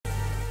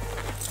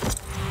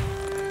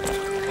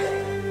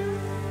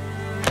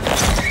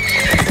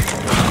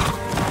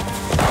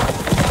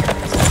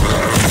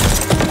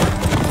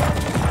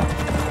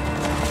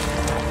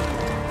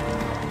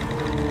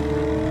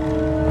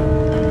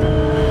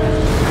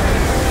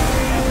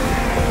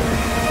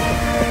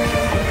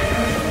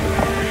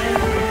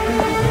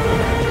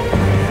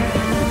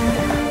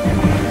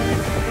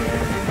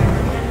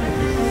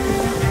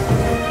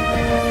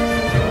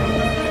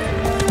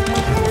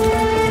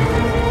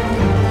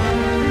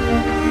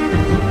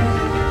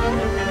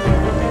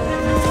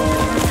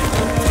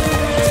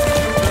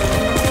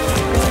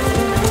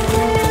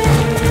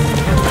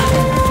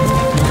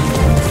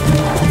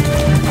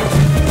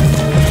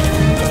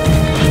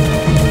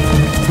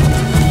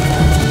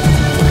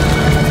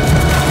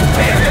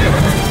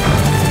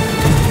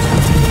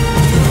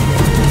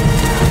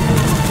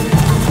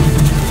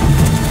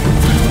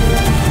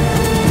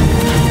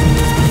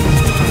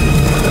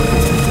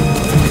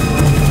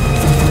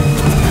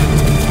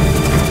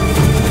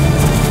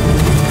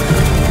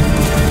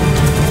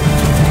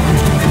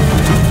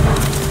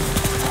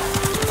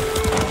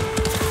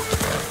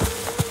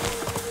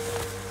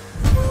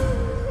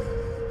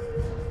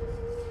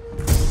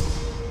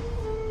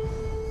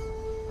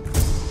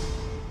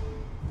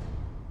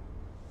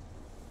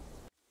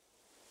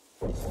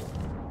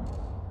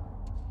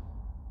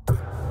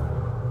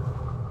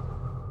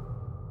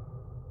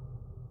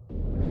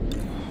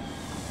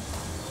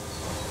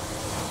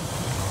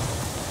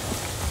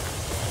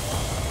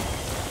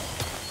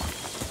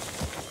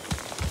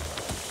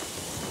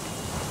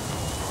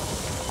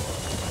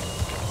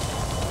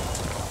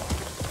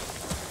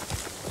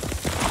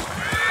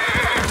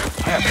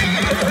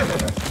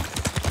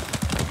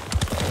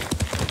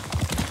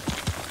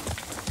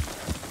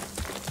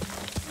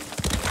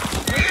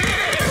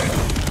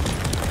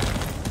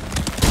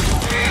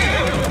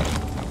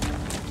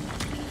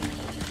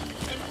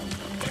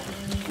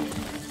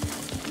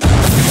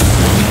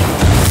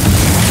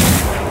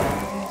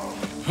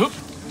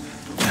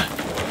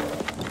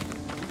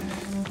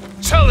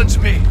Challenge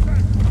me!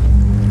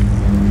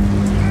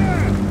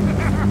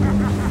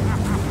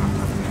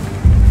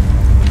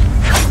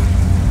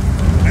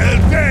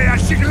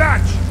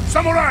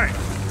 Samurai!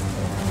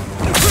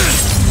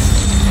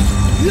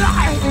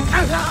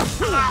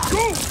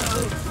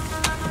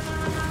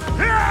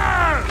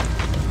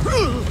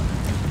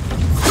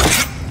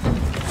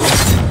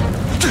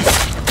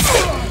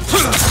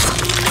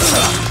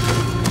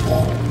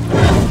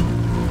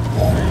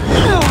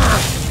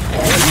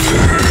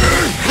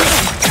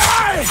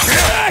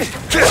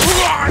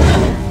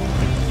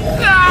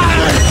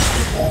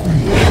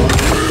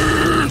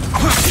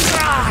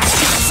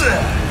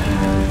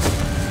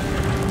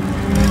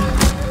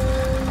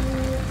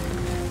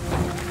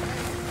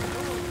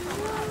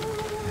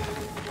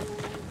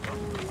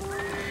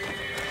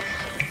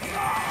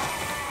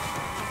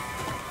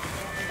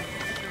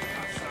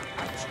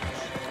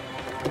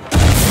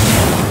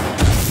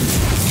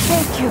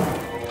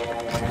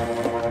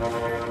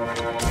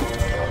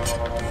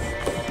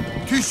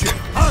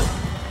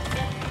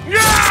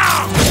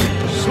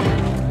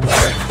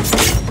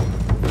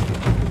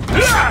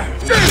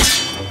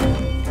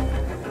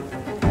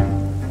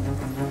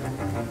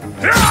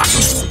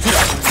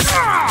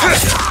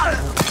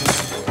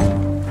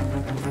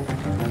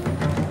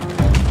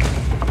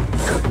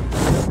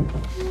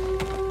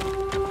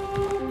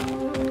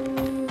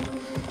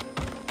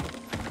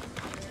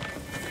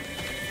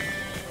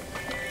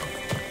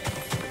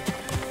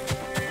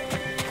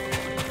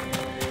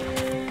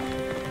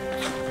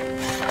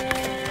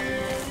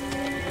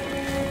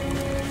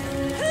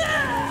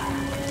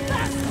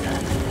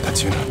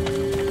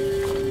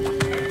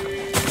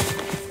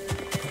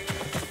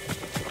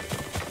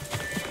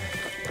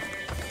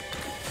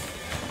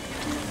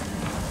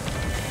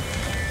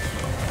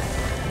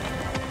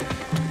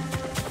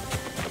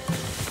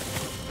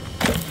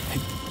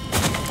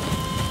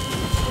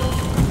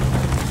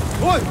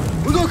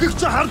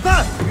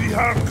 We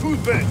are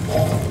Kuzben!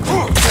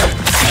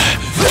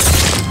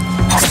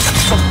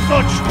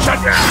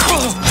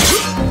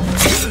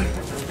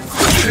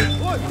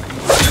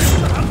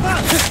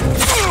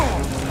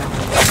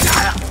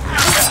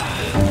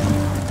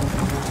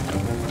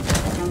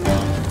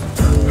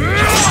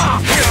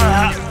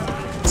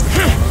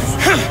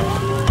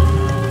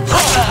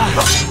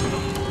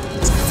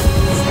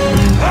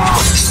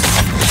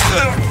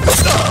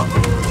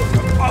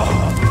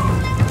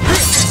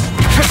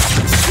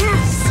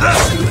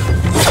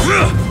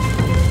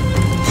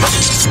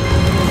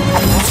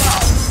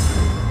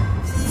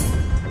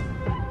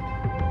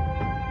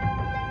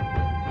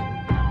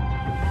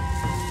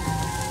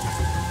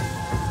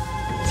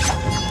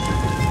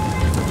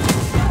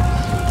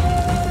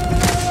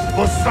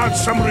 Postać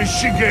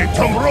Samryshige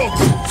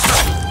Tomroku!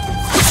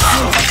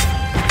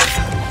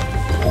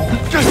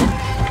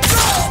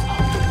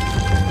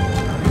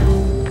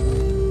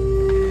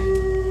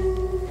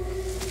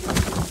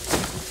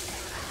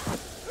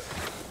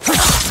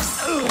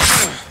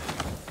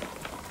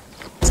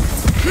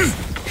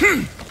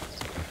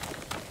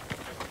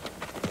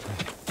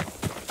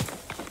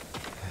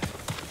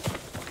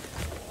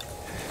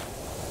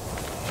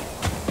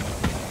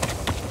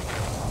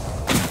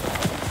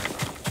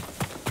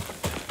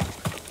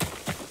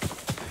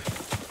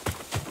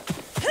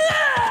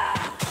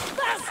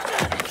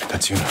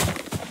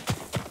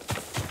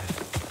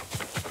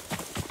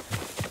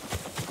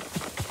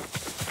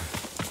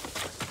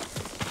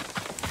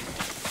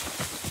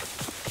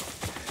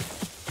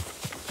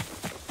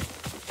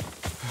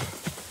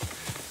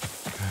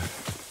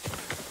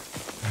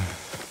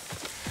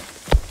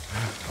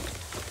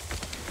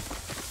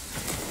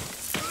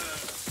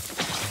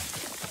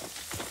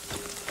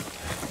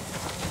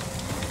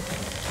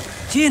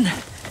 Jin!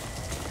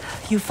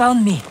 You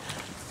found me.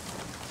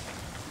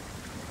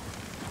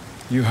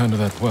 You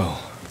handled that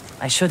well.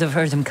 I should have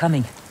heard him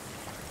coming.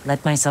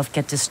 Let myself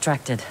get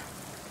distracted.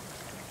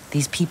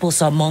 These people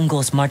saw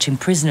Mongols marching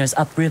prisoners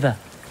upriver.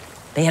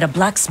 They had a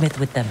blacksmith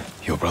with them.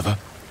 Your brother?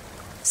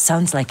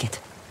 Sounds like it.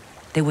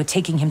 They were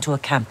taking him to a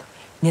camp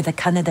near the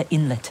Kaneda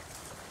Inlet.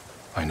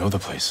 I know the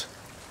place.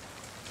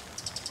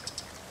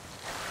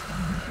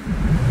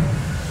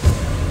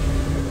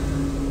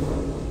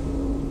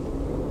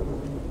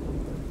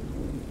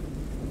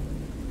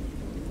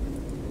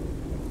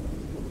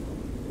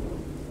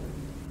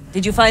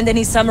 Did you find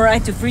any samurai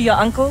to free your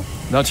uncle?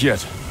 Not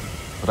yet,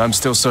 but I'm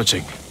still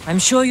searching. I'm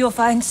sure you'll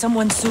find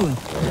someone soon.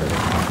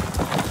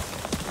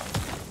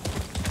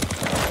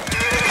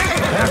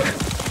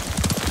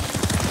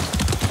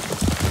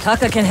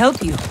 Taka can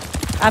help you,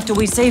 after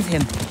we save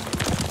him.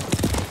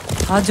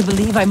 Hard to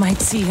believe I might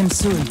see him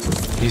soon.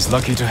 He's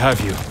lucky to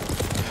have you.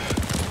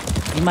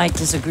 He might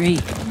disagree.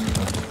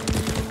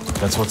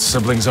 That's what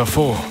siblings are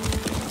for.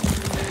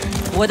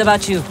 What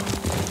about you?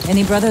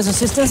 Any brothers or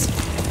sisters?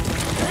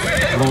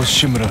 Lord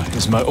Shimura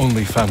is my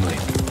only family.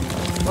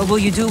 What will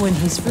you do when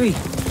he's free?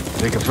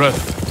 Take a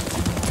breath.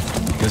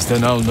 Because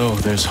then I'll know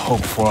there's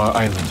hope for our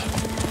island.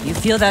 You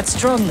feel that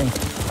strongly?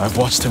 I've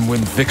watched him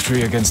win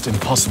victory against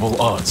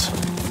impossible odds.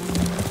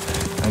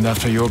 And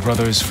after your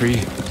brother is free,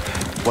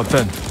 what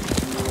then?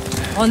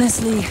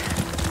 Honestly,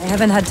 I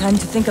haven't had time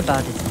to think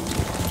about it.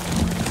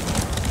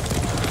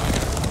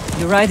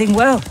 You're riding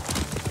well.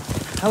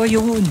 How are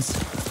your wounds?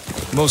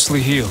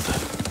 Mostly healed.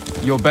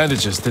 Your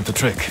bandages did the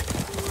trick.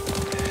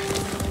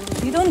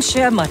 You don't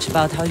share much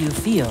about how you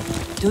feel,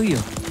 do you?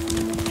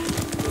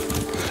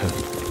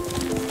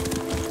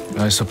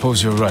 I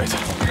suppose you're right.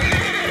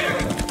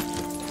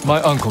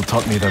 My uncle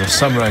taught me that a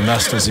samurai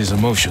masters his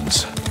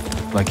emotions,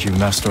 like you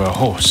master a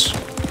horse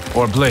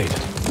or a blade.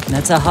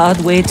 That's a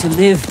hard way to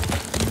live.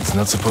 It's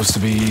not supposed to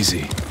be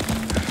easy.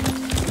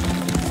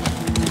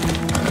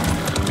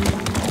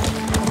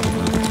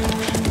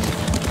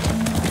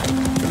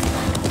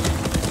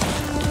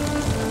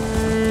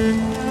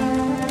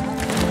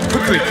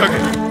 Quickly,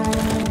 Kage!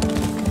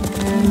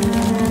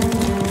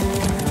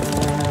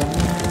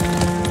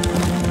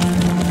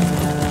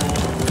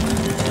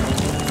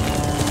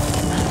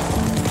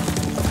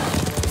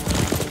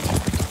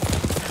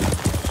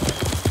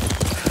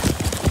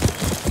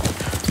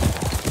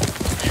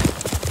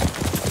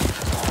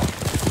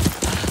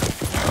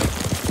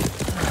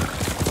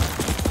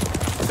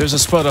 There's a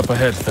spot up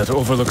ahead that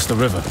overlooks the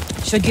river.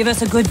 Should give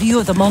us a good view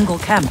of the Mongol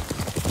camp.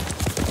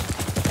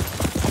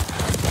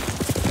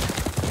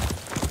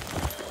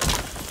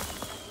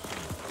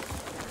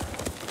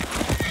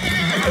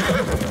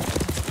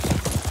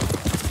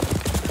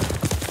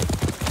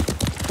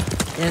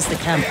 There's the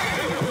camp.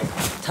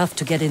 Tough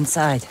to get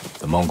inside.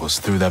 The Mongols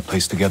threw that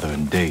place together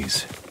in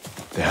days.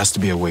 There has to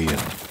be a way in.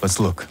 Let's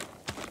look.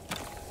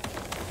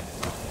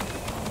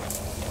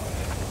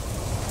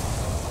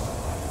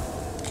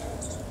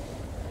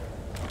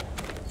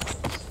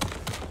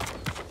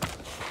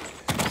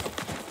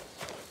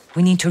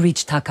 We need to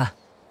reach Taka,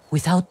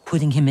 without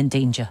putting him in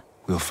danger.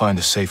 We'll find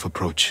a safe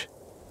approach.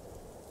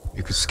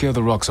 You could scale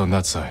the rocks on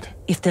that side.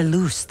 If they're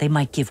loose, they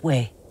might give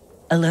way.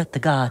 Alert the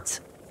guards.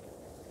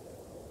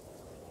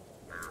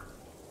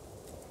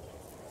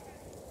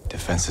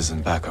 Defenses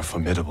in back are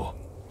formidable.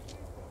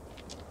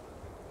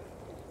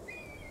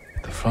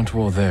 The front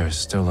wall there is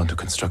still under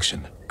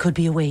construction. Could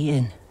be a way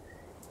in.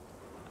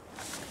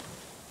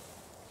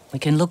 We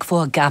can look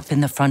for a gap in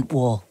the front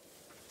wall.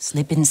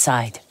 Slip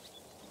inside.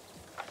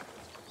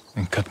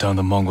 And cut down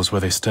the Mongols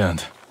where they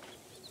stand.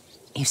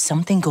 If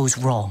something goes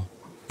wrong,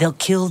 they'll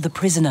kill the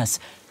prisoners.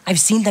 I've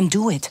seen them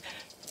do it.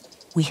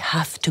 We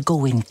have to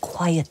go in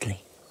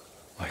quietly.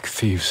 Like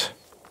thieves.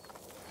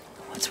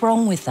 What's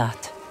wrong with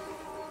that?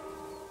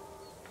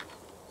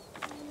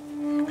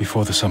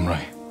 Before the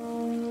samurai,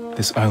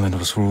 this island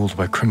was ruled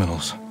by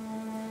criminals.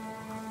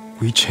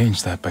 We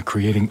changed that by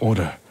creating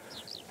order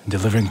and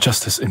delivering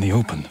justice in the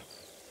open.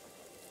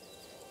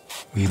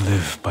 We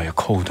live by a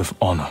code of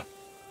honor.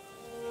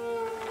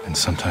 And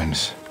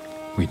sometimes,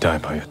 we die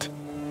by it.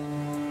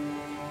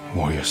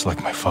 Warriors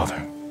like my father,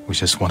 who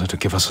just wanted to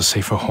give us a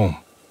safer home.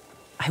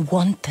 I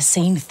want the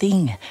same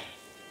thing.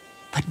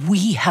 But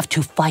we have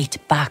to fight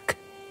back.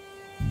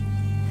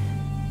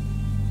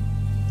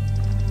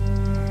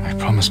 I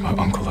promised my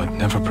uncle I'd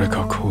never break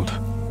our code.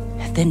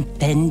 Then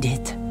bend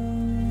it.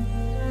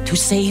 To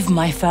save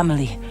my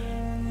family.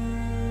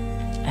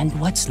 And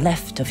what's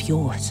left of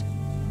yours.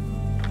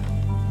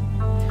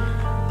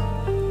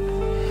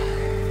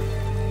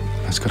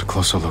 Let's get a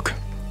closer look.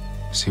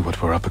 See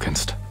what we're up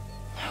against.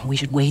 We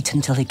should wait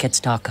until it gets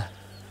darker.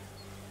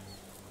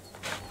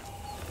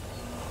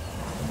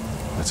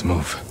 Let's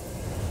move.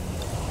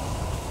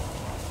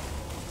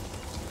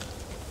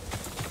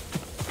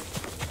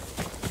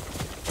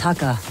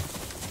 Taka.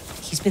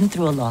 He's been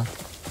through a lot.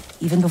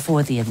 Even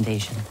before the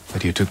invasion.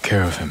 But you took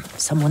care of him.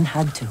 Someone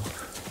had to.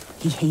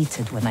 He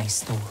hated when I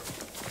stole.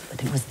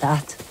 But it was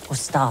that or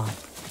starve.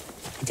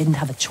 I didn't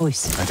have a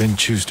choice. I didn't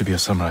choose to be a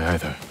samurai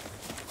either.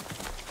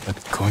 But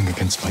going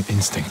against my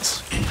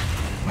instincts,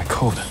 my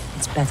code.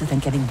 It's better than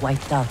getting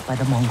wiped out by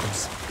the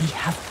Mongols. We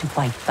have to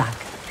fight back.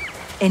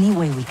 Any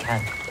way we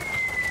can.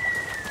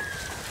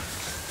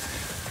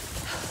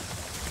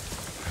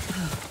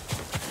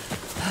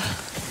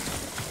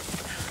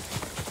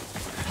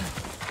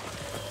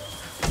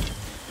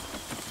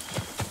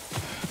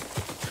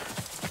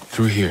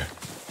 Through here.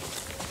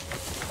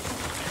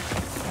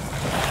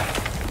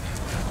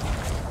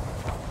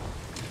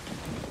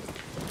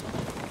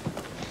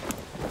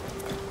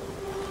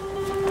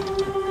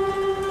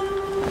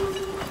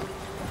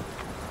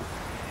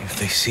 If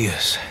they see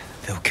us,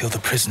 they'll kill the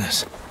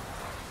prisoners.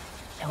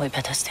 Then we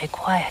better stay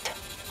quiet.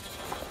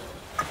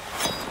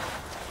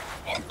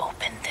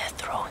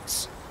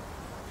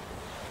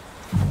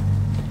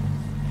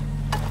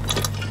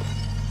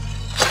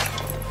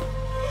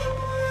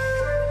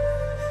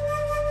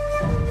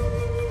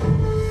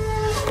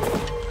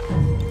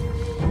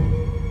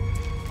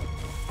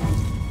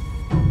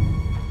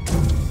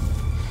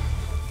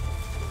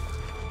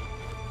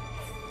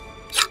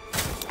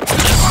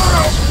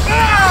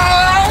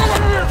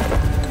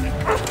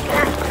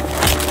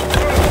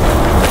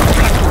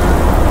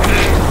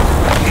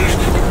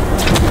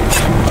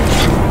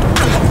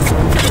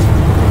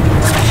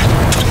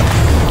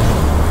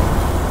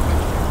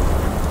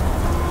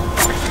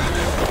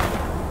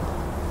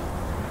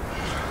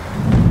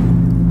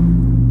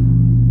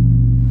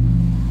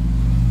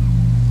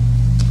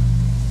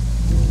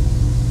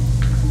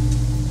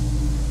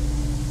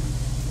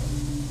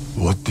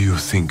 you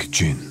think,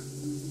 Jin?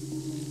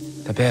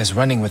 The bear's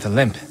running with a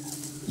limp.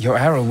 Your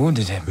arrow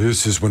wounded him.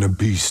 This is when a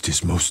beast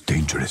is most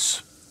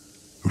dangerous.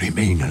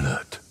 Remain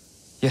alert.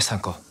 Yes,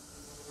 Uncle.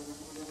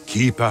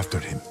 Keep after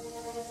him.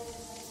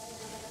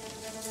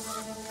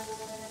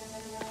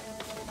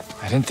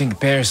 I didn't think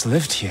bears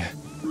lived here.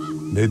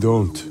 They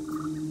don't.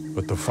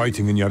 But the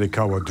fighting in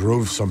Yarikawa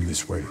drove some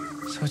this way.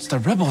 So it's the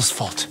rebels'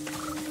 fault.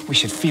 We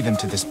should feed them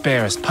to this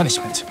bear as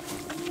punishment.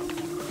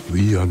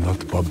 We are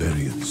not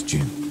barbarians,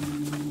 Jin.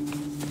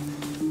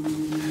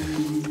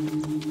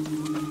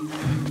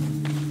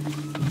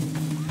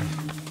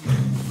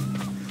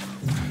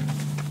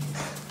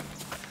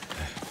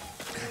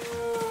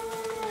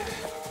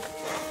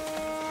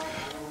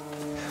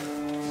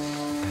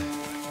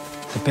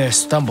 The bear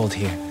stumbled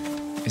here.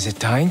 Is it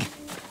dying?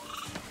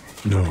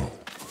 No,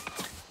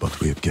 but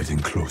we're getting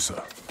closer.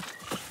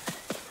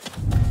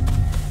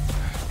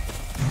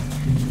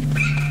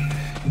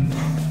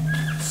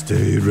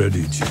 Stay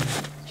ready, Jin.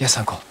 Yes,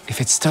 Uncle. If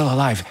it's still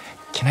alive,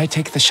 can I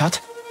take the shot?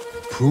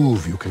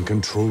 Prove you can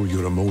control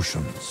your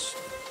emotions.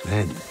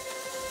 Then,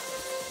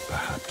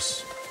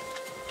 perhaps.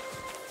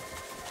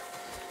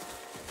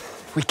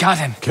 We got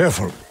him!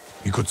 Careful,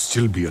 he could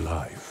still be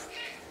alive.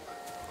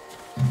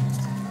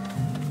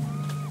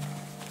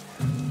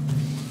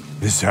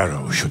 This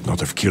arrow should not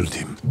have killed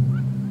him.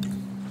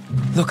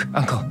 Look,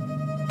 Uncle.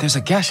 There's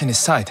a gash in his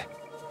side.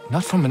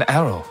 Not from an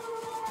arrow.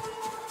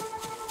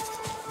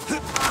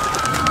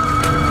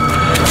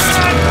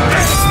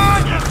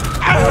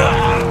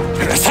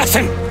 An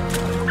assassin!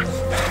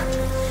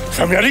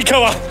 From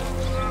Yarikawa!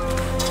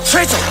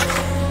 Traitor!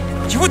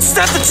 You would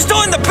stab the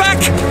Chido in the back!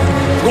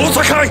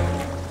 Rosakai!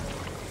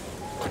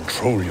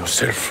 Control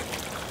yourself.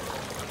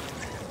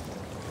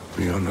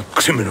 We are not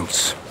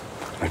criminals,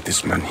 like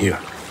this man here.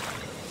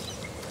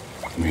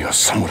 We are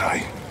samurai.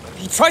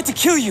 He tried to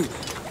kill you!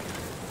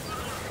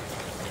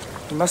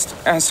 He must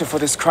answer for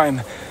this crime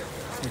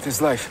with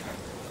his life.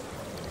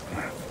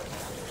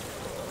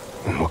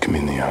 And look him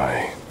in the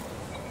eye.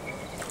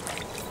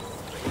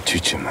 And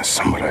teach him that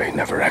samurai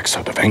never acts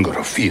out of anger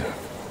or fear.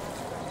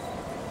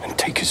 And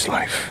take his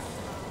life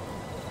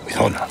with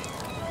honor.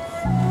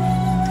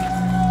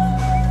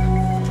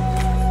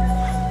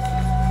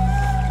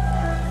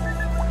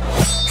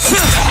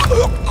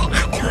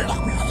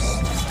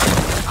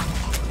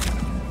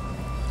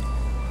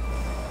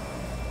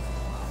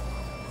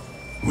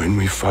 When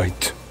we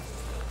fight,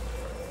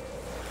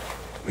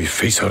 we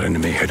face our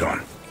enemy head-on.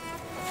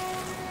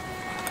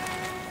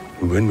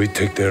 When we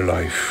take their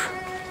life,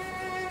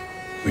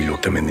 we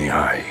look them in the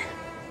eye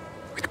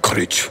with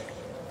courage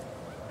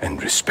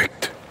and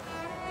respect.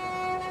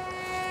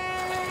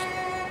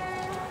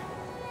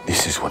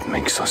 This is what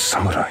makes us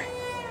samurai.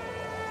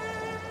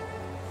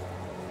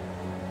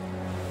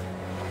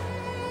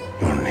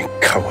 Only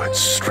cowards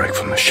strike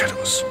from the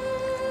shadows.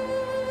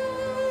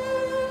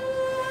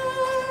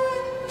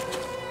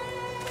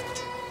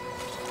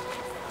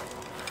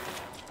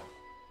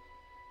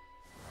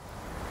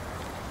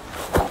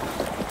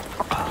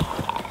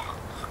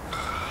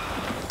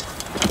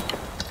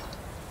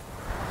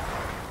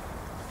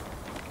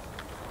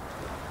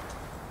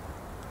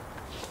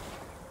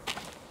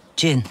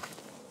 Jin,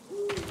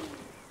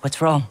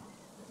 what's wrong?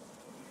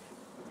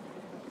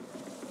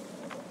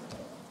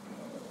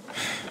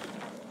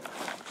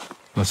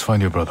 Let's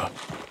find your brother.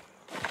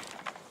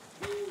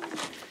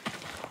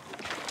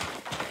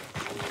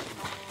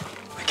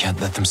 We can't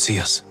let them see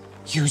us.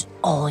 Use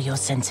all your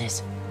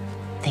senses.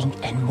 Think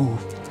and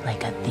move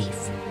like a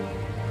thief.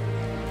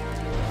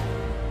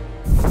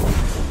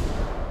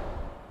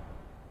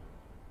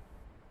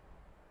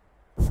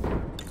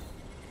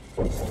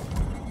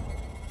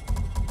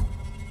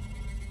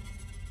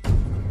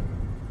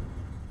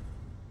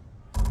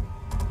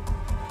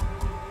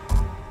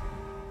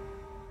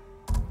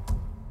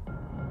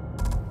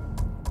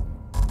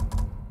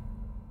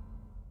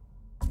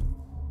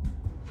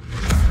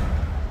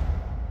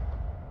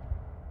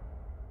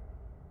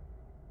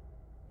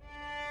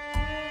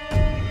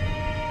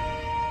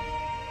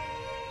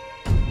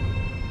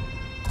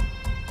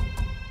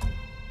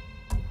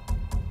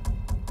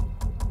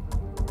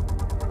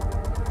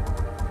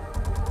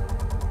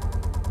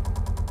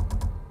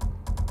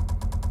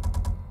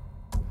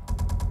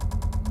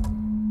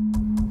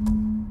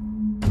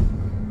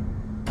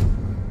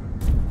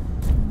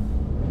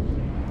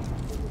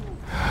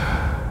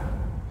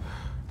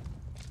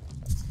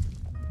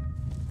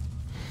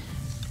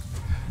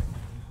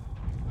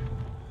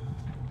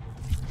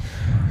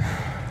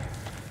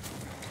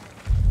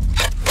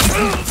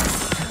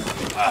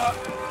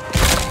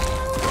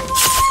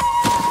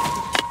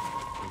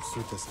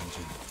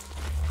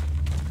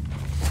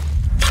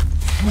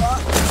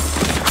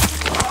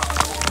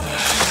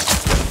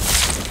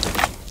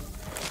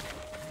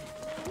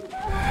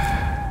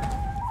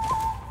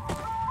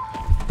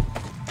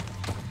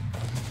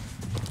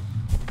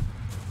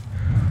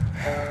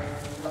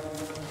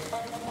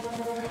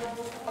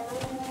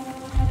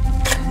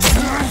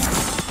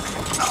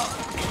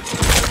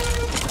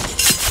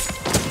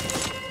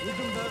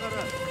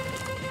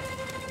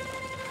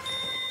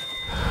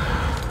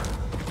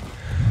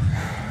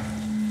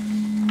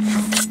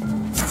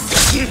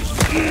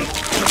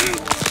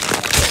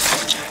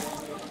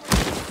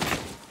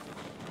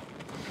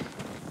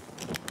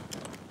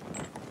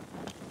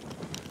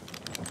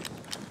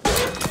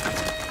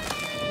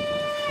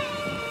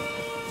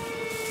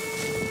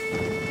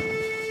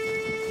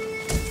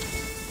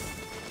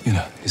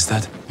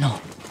 that? No,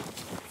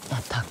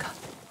 not Taka.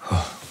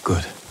 Oh,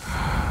 good.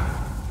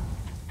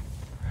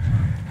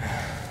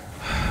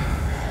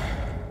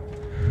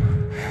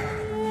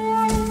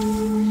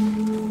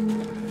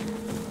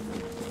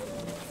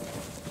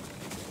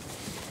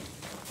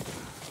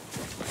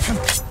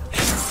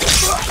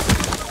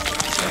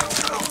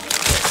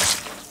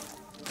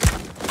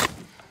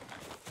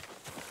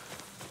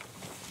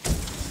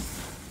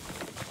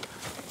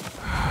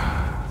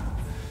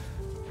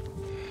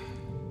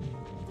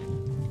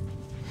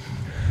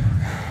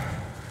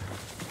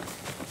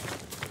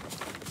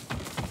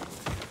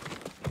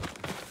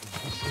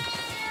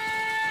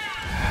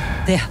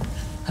 There,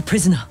 a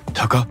prisoner.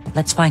 Taka?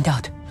 Let's find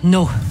out.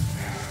 No,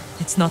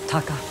 it's not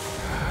Taka.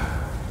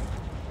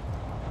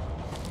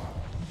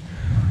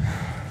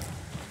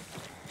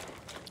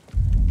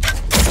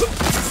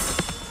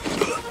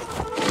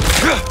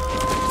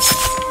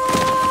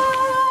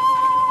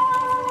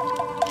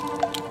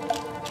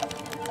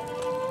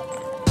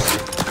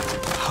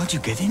 How'd you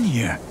get in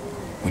here?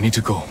 We need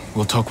to go.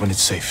 We'll talk when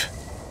it's safe.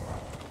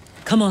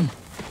 Come on.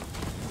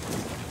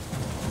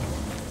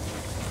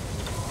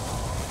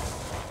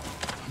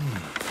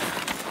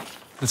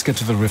 Let's get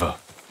to the river.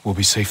 We'll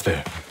be safe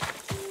there.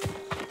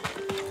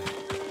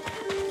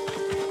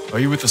 Are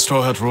you with the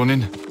Straw Hat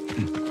Ronin?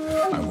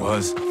 I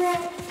was.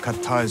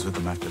 Cut ties with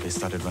them after they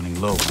started running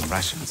low on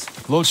rations.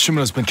 Lord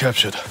Shimura's been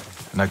captured,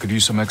 and I could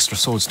use some extra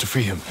swords to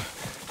free him.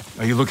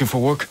 Are you looking for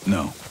work?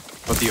 No,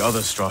 but the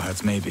other Straw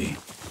Hats may be.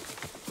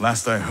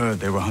 Last I heard,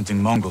 they were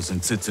hunting Mongols in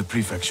Tsutsu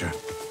Prefecture,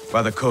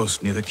 by the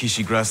coast near the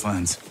Kishi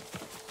grasslands.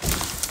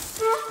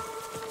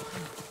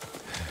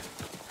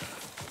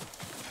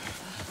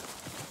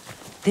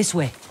 This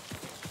way.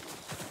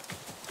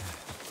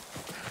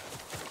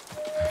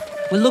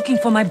 We're looking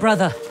for my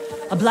brother,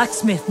 a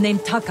blacksmith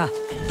named Taka.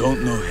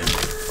 Don't know him,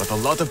 but a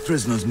lot of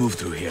prisoners move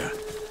through here.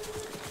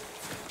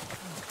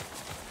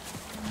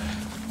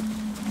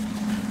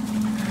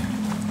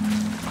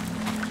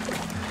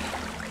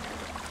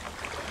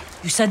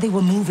 You said they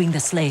were moving the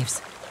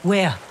slaves.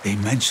 Where? They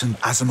mentioned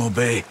Azamo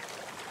Bay.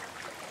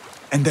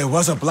 And there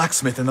was a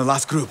blacksmith in the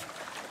last group.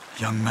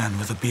 Young man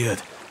with a beard.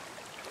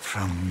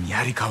 From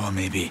Yarikawa,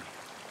 maybe.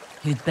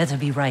 You'd better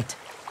be right.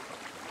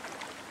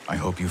 I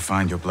hope you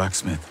find your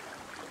blacksmith.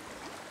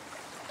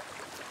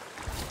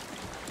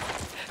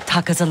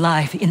 Taka's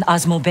alive in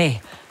Azamo Bay.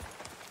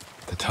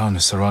 The town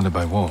is surrounded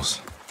by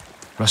walls.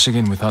 Rushing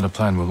in without a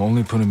plan will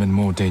only put him in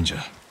more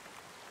danger.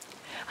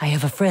 I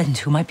have a friend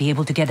who might be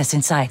able to get us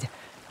inside.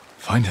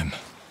 Find him.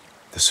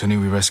 The sooner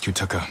we rescue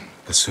Taka,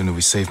 the sooner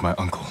we save my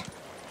uncle.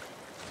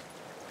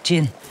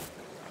 Jin.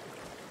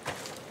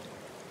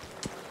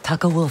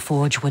 Taka will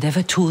forge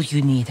whatever tool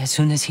you need as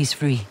soon as he's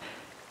free.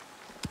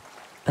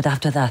 But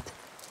after that,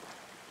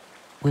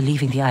 we're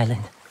leaving the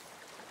island.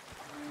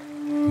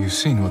 You've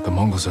seen what the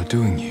Mongols are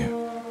doing here.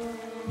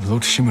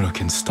 Lord Shimura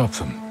can stop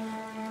them.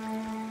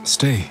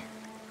 Stay.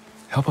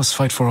 Help us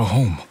fight for a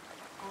home.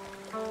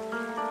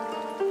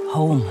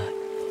 Home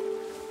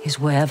is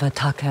wherever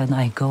Taka and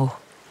I go.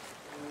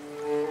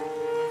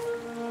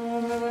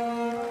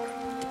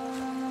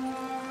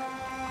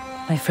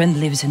 My friend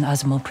lives in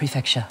Azamo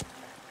Prefecture,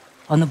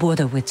 on the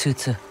border with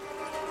Tsutsu.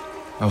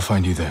 I'll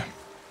find you there.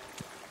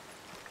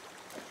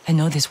 I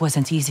know this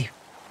wasn't easy.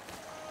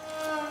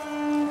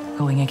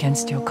 Going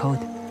against your code.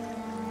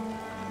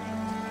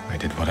 I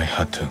did what I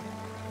had to.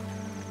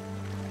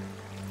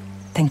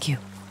 Thank you.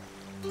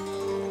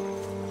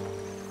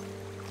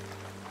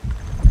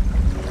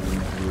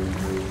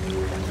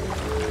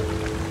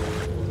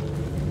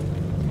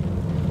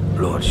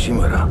 Lord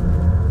Shimura,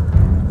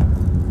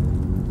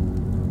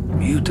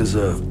 you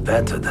deserve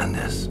better than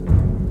this.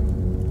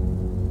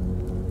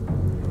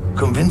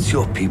 Convince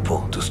your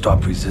people to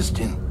stop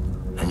resisting,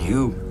 and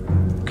you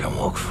can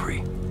walk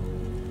free.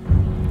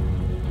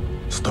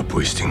 Stop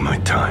wasting my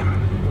time.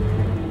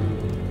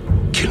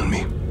 Kill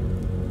me.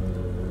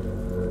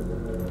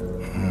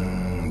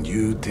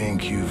 You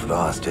think you've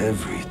lost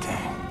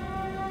everything.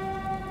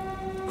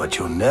 But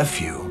your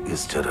nephew is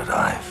still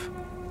alive.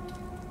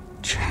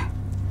 Jin.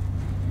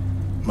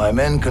 My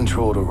men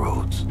control the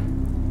roads.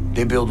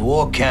 They build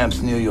war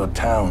camps near your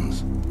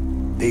towns.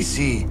 They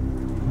see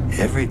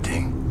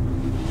everything,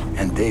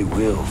 and they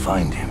will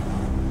find him.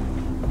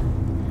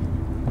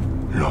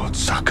 Lord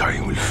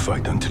Sakai will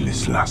fight until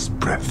his last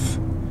breath.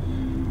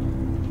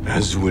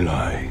 As will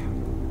I.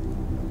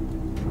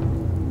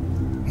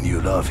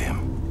 You love him.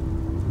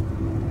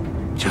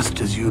 Just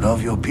as you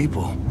love your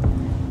people.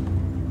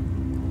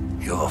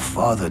 You're a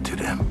father to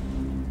them.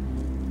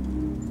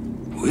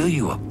 Will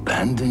you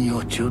abandon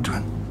your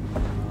children?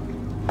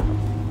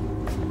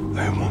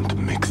 I won't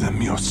make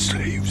them your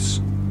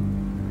slaves.